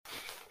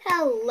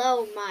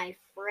Hello, my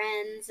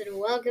friends, and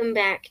welcome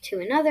back to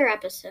another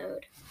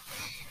episode.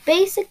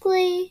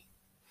 Basically,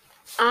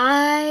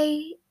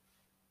 I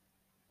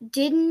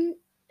feel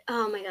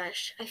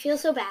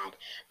so bad,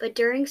 but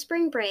during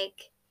spring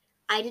break,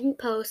 I didn't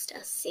post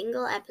a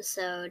single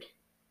episode.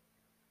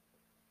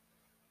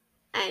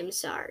 I'm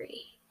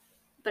sorry,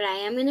 but I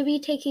am going to be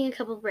taking a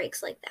couple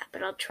breaks like that,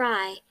 but I'll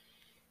try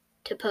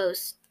to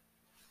post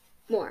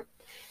more.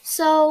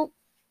 So,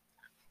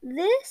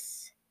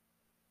 this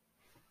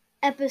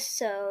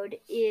episode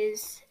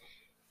is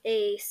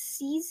a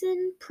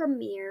season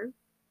premiere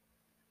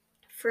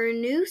for a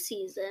new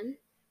season.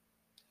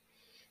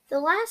 The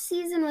last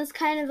season was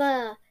kind of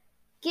a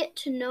get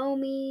to know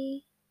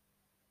me,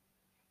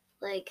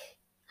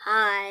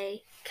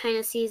 hi kind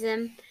of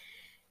season.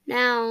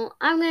 Now,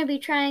 I'm going to be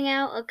trying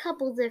out a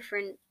couple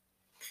different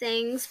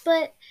things,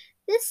 but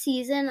this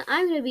season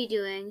I'm going to be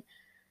doing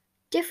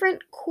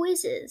different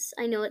quizzes.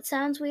 I know it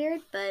sounds weird,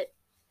 but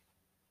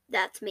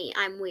that's me.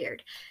 I'm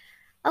weird.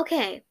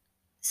 Okay,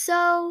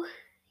 so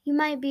you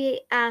might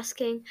be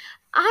asking,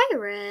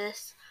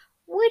 Iris,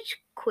 which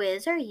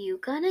quiz are you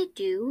going to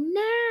do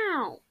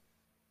now?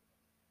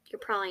 You're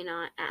probably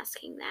not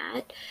asking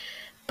that,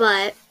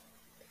 but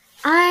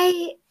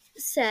I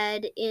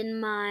said in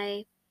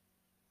my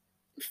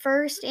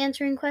first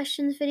answering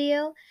questions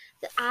video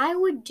that I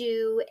would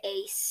do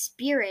a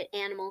spirit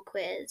animal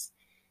quiz.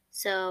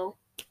 So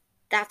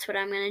that's what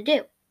I'm going to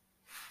do.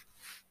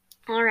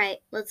 All right,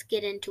 let's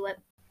get into it.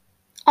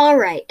 All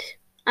right,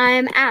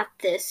 I'm at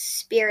this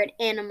spirit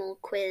animal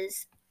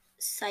quiz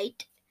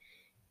site.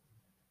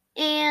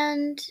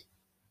 And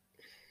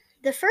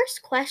the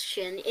first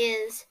question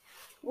is,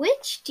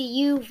 which do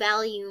you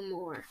value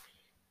more,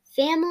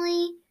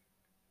 family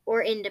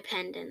or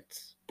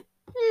independence?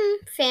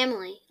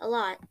 Family, a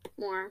lot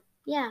more,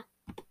 yeah.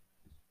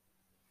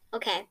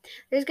 Okay,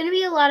 there's going to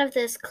be a lot of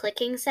this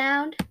clicking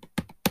sound,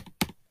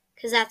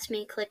 because that's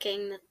me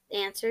clicking the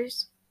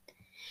answers.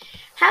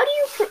 How do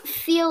you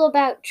feel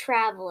about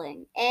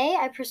traveling? A,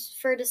 I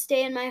prefer to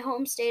stay in my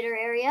home state or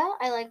area.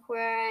 I like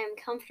where I am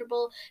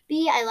comfortable.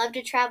 B, I love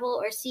to travel.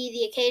 Or C,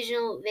 the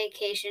occasional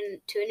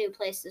vacation to a new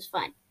place is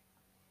fun.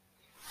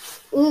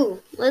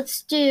 Ooh,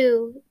 let's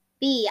do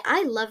B.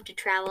 I love to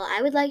travel.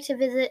 I would like to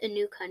visit a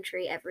new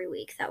country every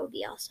week. That would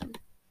be awesome.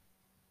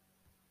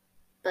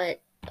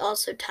 But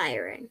also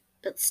tiring,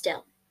 but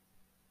still.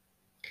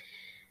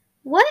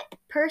 What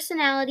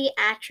personality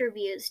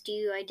attributes do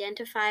you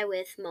identify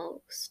with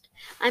most?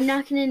 I'm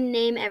not going to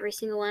name every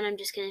single one. I'm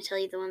just going to tell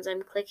you the ones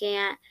I'm clicking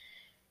at.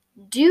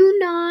 Do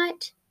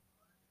not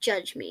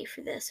judge me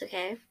for this,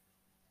 okay?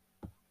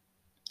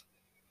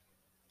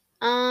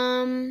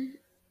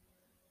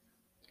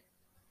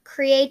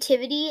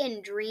 Creativity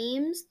and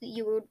dreams.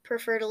 You would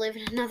prefer to live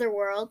in another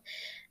world.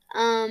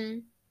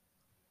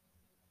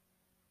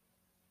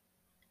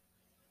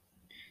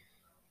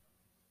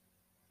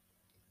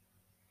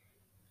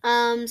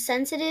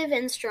 Sensitive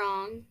and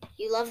strong.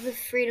 You love the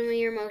freedom of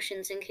your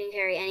emotions and can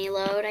carry any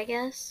load, I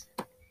guess.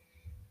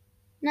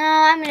 No,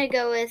 I'm going to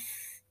go with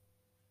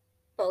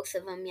both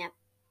of them, yep.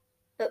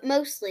 But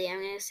mostly, I'm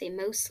going to say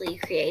mostly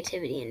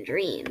creativity and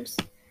dreams.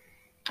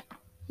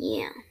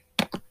 Yeah.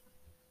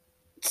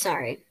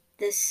 Sorry.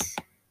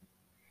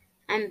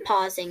 I'm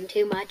pausing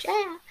too much.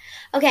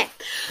 Okay.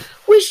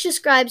 Which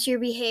describes your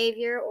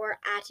behavior or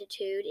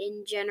attitude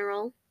in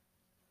general?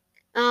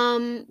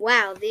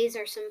 Wow, these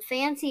are some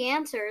fancy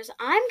answers.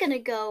 I'm going to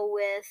go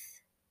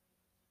with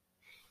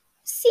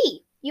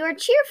C. You are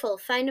cheerful,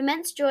 find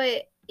immense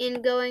joy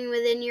in going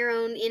within your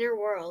own inner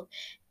world,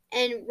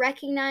 and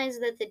recognize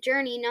that the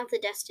journey, not the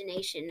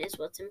destination, is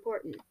what's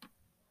important.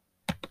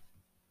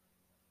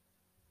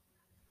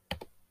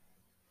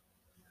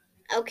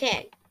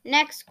 Okay,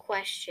 next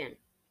question.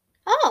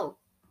 Oh,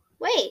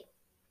 wait.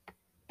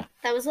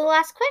 That was the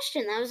last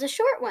question. That was a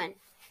short one.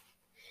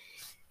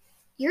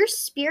 Your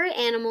spirit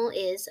animal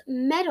is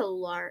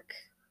meadowlark.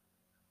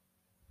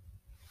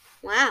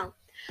 Wow.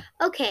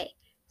 Okay,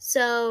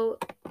 so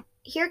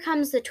here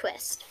comes the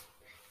twist.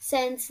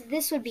 Since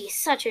this would be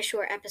such a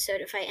short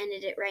episode if I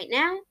ended it right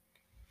now,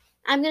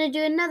 I'm going to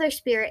do another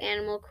spirit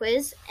animal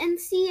quiz and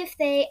see if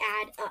they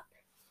add up.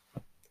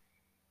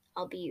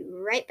 I'll be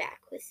right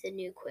back with the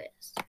new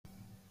quiz.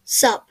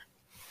 Sup.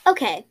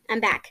 Okay,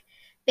 I'm back.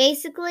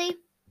 Basically,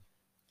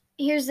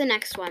 here's the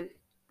next one.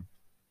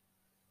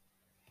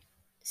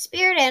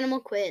 Spirit animal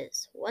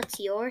quiz. What's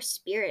your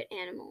spirit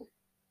animal?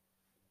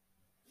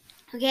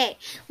 Okay,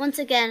 once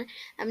again,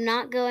 I'm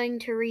not going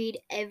to read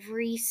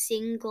every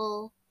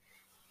single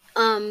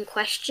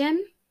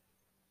question.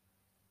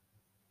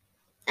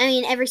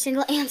 Every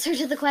single answer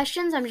to the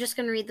questions. I'm just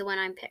going to read the one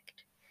I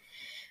picked.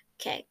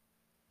 Okay.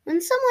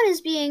 When someone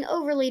is being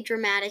overly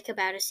dramatic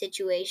about a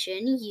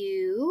situation,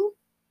 you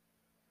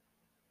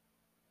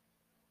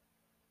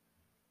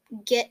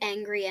get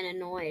angry and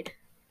annoyed.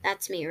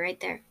 That's me right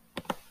there.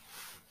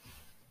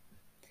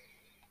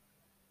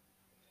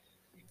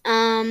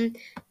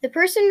 The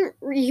person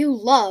you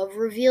love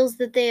reveals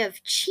that they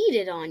have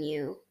cheated on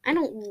you. I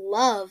don't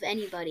love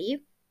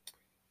anybody.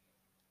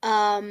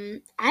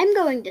 I'm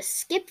going to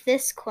skip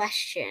this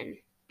question.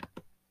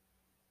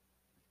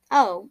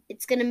 Oh,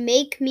 it's going to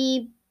make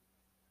me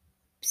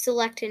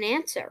select an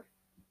answer.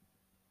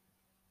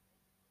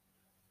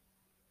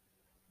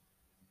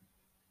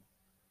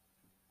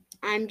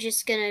 I'm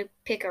just going to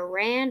pick a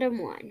random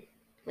one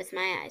with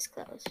my eyes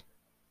closed.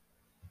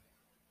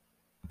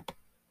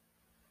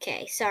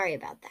 Okay, sorry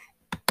about that.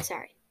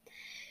 Sorry.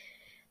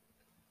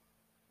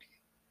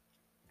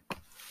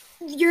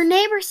 Your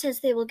neighbor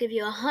says they will give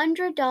you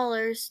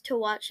 $100 to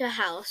watch a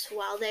house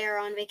while they are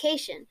on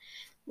vacation.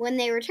 When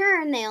they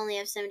return, they only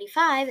have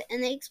 $75,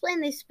 and they explain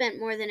they spent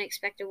more than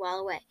expected while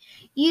away.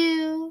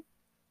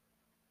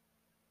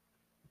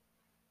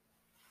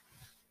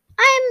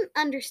 I'm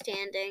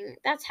understanding.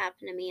 That's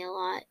happened to me a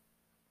lot.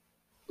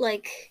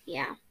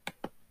 Yeah.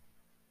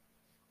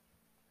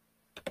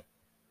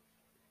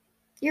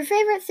 Your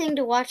favorite thing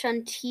to watch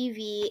on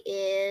TV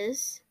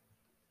is,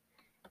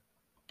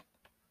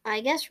 I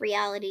guess,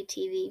 reality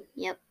TV.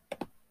 Yep.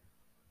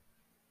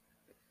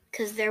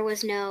 Because there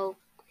was no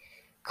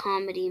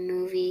comedy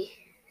movie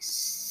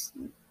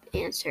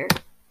answer.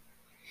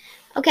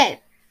 Okay.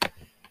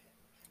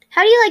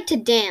 How do you like to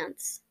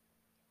dance?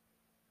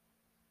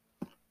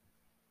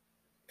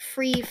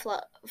 Free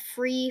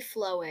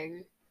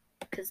flowing.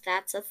 Because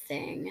that's a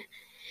thing.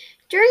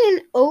 During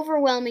an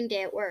overwhelming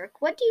day at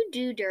work, what do you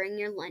do during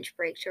your lunch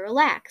break to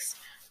relax?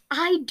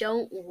 I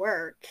don't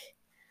work.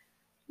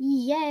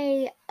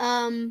 Yay.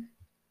 I'm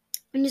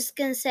just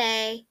gonna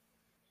say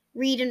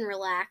read and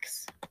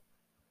relax.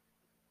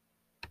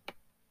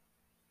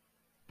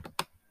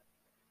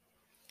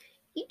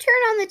 You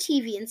turn on the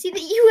TV and see that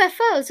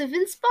UFOs have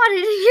been spotted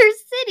in your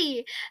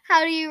city.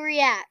 How do you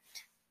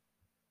react?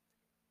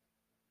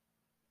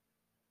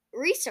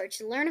 Research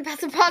and learn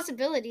about the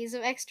possibilities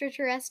of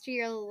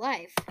extraterrestrial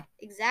life.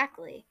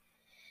 Exactly.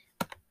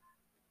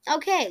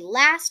 Okay,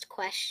 last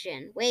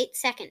question. Wait,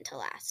 second to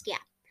last. Yeah.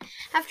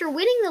 After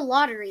winning the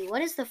lottery,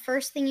 what is the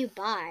first thing you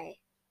buy?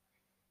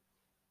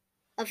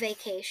 A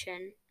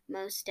vacation,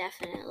 most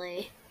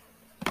definitely.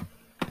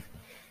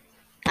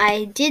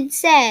 I did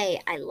say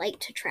I like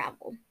to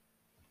travel.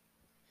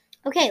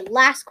 Okay,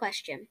 last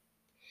question.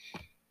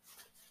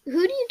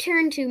 Who do you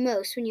turn to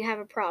most when you have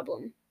a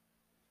problem?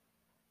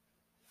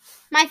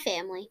 My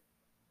family.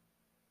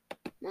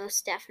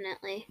 Most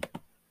definitely.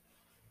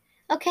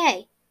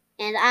 Okay,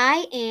 and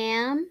I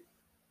am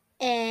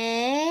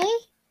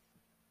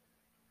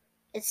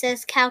it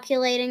says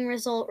calculating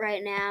result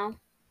right now.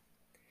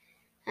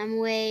 I'm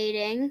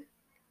waiting.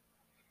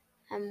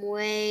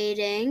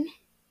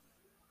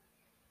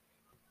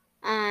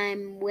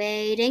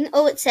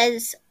 Oh, it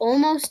says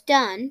almost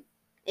done.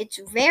 It's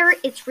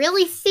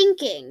really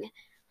thinking.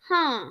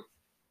 Huh.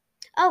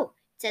 Oh,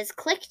 it says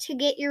click to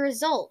get your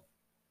result.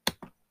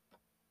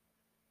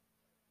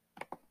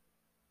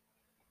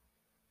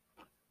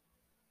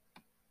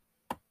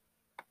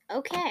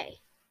 Okay.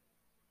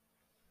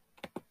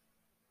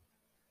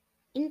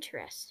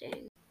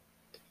 Interesting.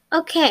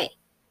 Okay.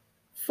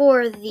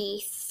 For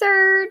the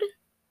third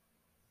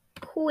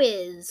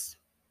quiz.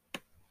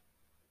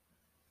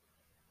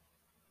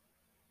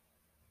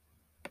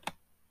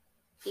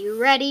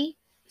 You ready?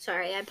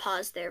 Sorry, I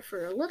paused there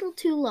for a little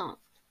too long.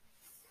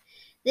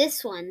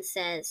 This one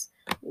says,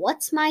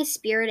 what's my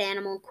spirit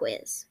animal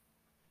quiz?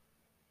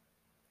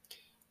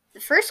 The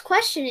first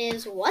question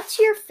is, what's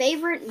your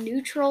favorite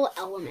neutral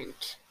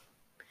element?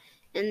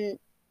 And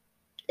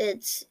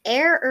it's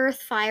air,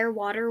 earth, fire,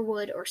 water,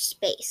 wood, or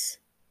space.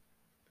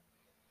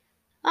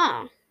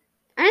 Oh,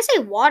 I'm going to say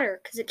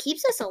water because it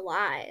keeps us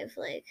alive.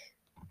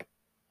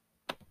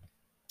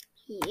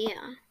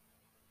 Yeah.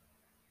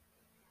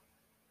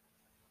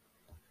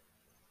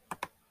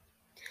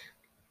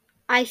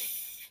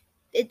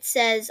 It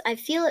says, I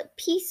feel at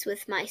peace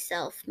with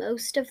myself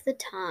most of the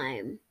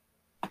time.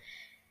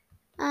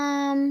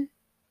 Fairly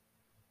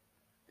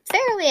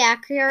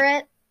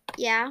accurate,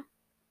 yeah.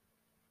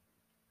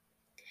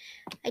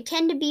 I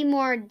tend to be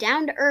more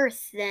down to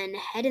earth than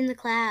head in the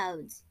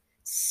clouds.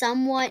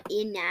 Somewhat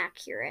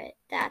inaccurate.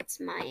 That's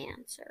my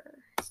answer.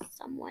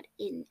 Somewhat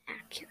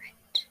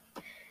inaccurate.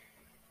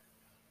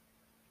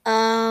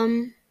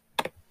 Find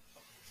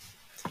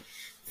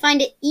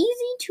it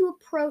easy to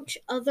approach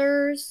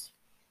others.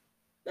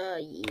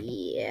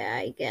 Yeah,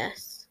 I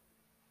guess.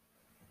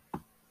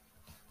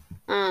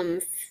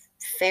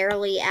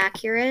 Fairly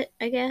accurate,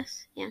 I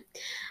guess. Yeah.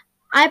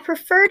 I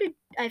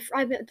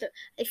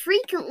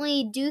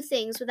frequently do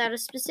things without a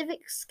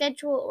specific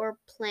schedule or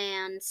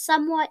plan.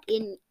 Somewhat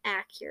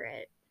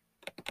inaccurate.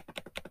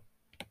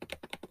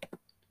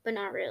 But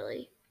not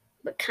really.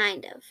 But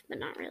kind of, but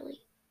not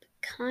really.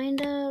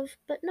 Kind of,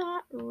 but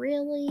not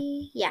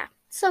really. Yeah,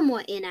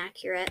 somewhat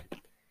inaccurate.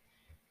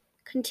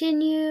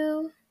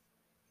 Continue.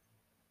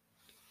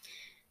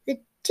 The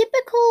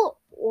typical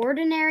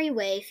ordinary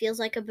way feels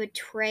like a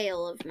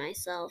betrayal of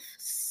myself.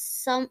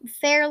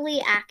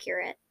 Fairly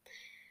accurate.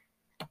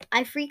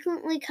 I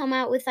frequently come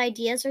out with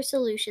ideas or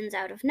solutions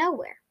out of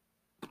nowhere.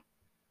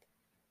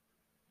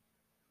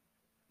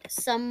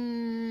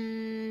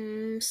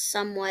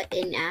 somewhat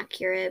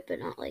inaccurate, but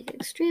not like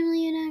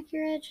extremely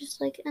inaccurate,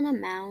 just like an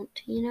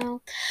amount, you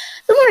know.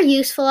 The more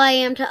useful I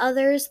am to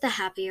others, the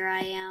happier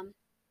I am.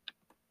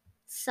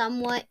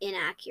 Somewhat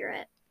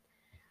inaccurate.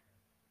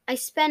 I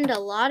spend a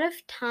lot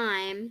of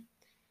time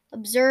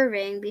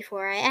observing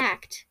before I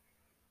act.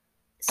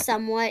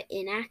 Somewhat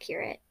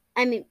inaccurate.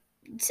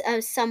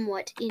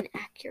 Somewhat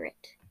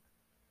inaccurate.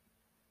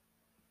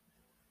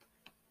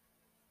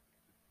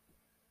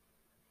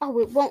 Oh,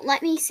 it won't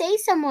let me say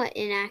somewhat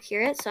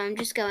inaccurate, so I'm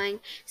just going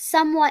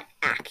somewhat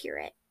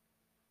accurate,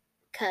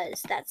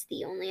 because that's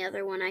the only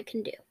other one I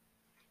can do.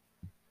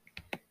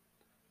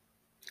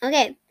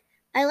 Okay,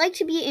 I like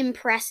to be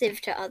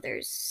impressive to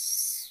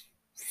others.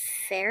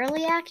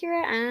 Fairly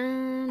accurate?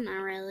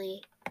 Not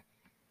really.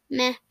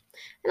 Meh.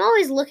 I'm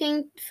always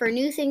looking for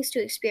new things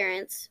to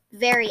experience.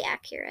 Very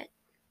accurate.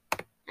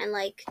 I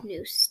like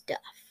new stuff.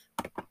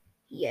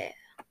 Yeah.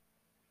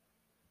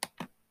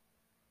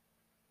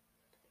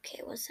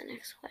 Okay, what's the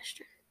next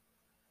question?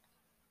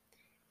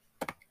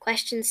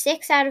 Question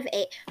 6 out of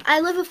 8.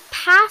 I live a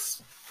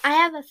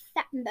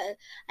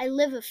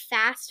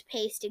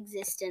fast-paced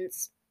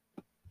existence.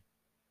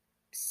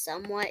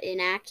 Somewhat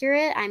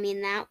inaccurate. I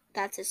mean,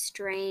 that's a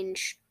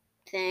strange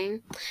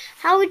thing.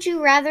 How would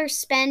you rather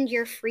spend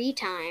your free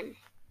time?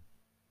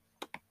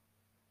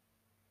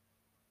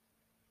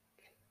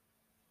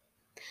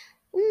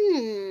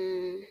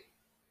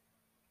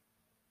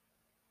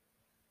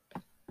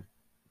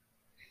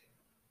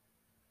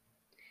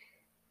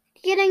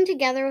 Getting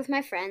together with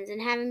my friends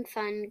and having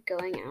fun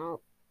going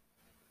out.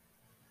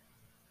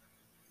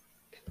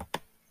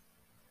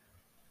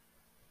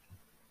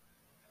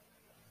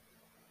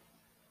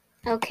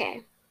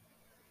 Okay.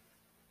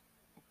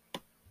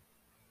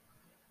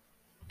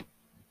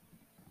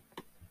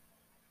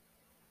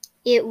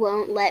 It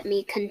won't let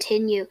me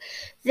continue.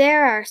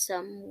 There are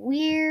some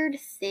weird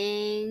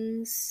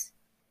things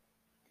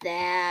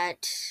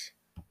that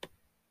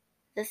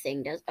the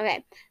thing does.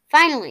 Okay,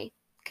 finally,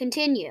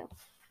 continue.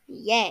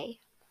 Yay.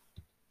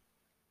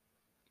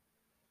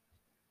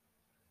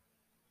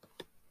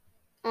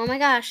 Oh my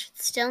gosh,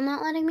 it's still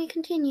not letting me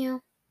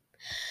continue.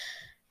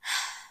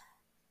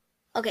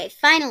 Okay,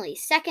 finally,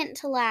 second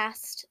to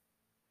last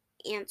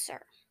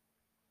answer.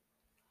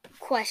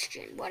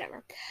 Question,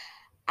 whatever.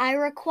 I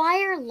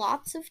require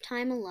lots of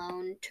time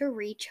alone to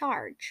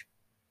recharge.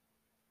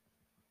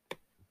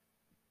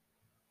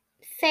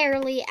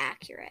 Fairly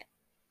accurate.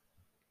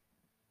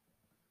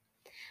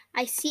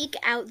 I seek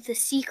out the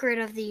secret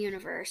of the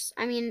universe.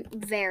 I mean,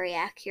 very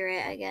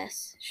accurate, I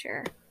guess.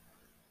 Sure.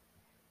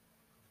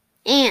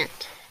 And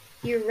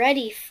you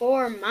ready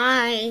for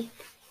my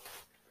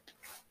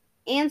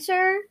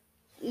answer?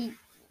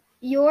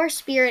 Your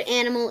spirit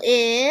animal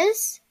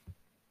is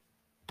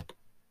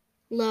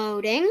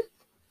loading.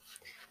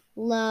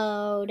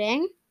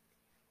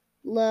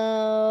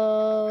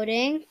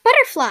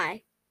 Butterfly.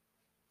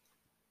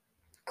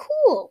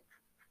 Cool.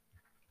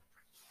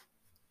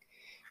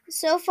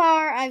 So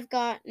far, I've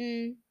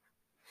gotten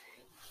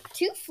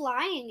 2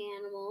 flying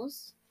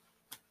animals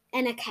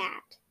and a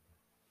cat.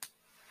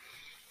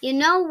 You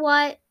know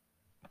what?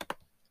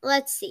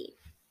 Let's see.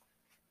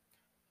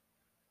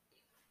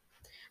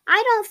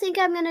 I don't think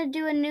I'm going to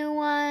do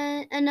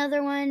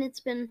another one.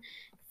 It's been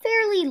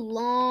fairly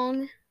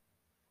long.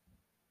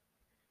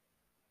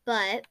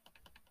 But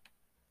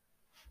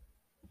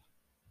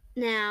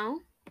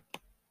now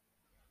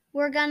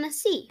we're going to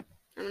see.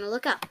 I'm going to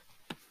look up.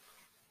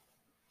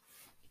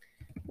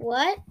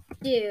 What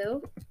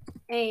do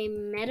a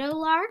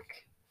meadowlark?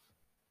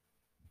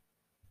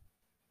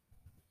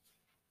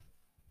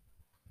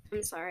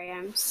 I'm sorry,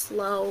 I'm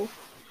slow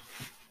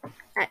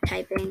at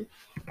typing.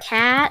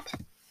 Cat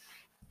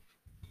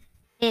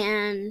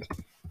and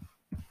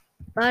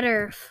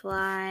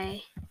butterfly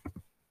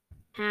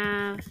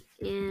have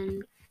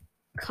in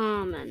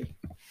common?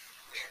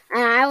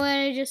 And I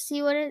want to just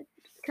see what it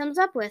comes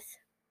up with.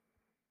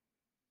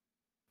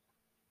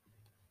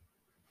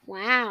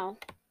 Wow.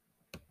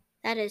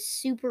 That is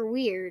super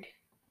weird.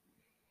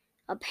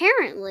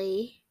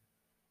 Apparently,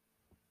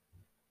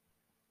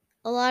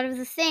 a lot of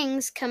the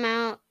things come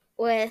out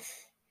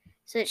with,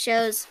 so it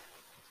shows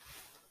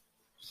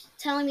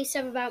telling me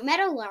stuff about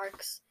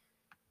meadowlarks.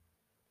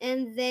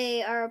 And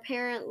they are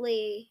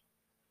apparently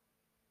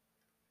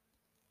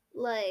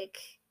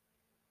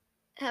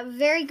have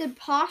very good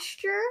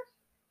posture.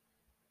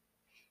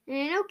 And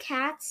I know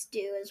cats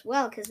do as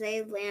well, because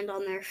they land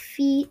on their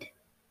feet.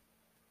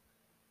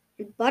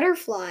 And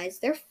butterflies,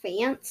 they're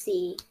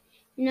fancy.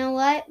 You know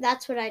what?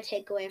 That's what I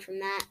take away from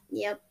that.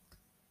 Yep.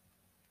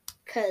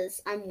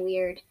 Because I'm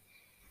weird.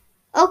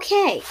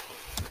 Okay.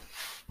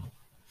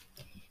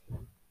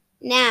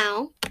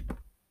 Now,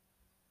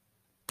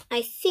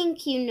 I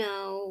think you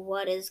know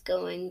what is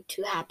going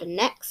to happen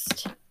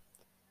next.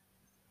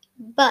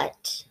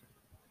 But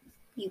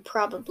you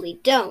probably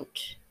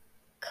don't,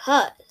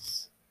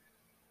 'cause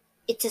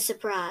it's a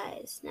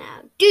surprise.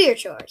 Now, do your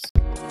chores.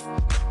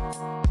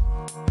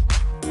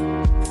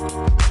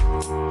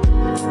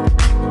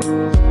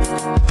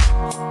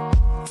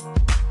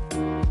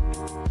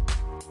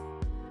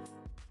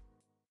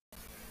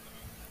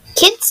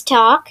 Kids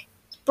Talk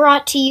is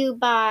brought to you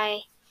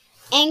by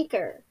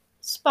Anchor,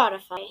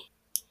 Spotify,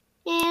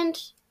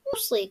 and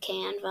mostly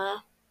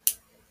Canva.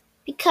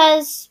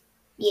 Because,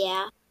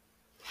 yeah,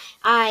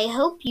 I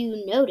hope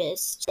you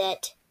noticed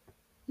that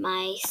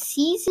my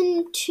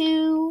season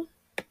 2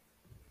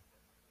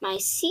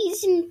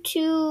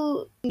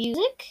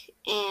 music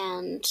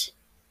and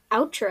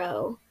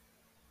outro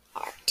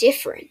are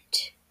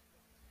different.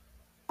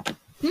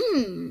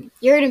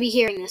 You're going to be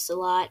hearing this a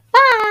lot.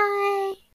 Bye!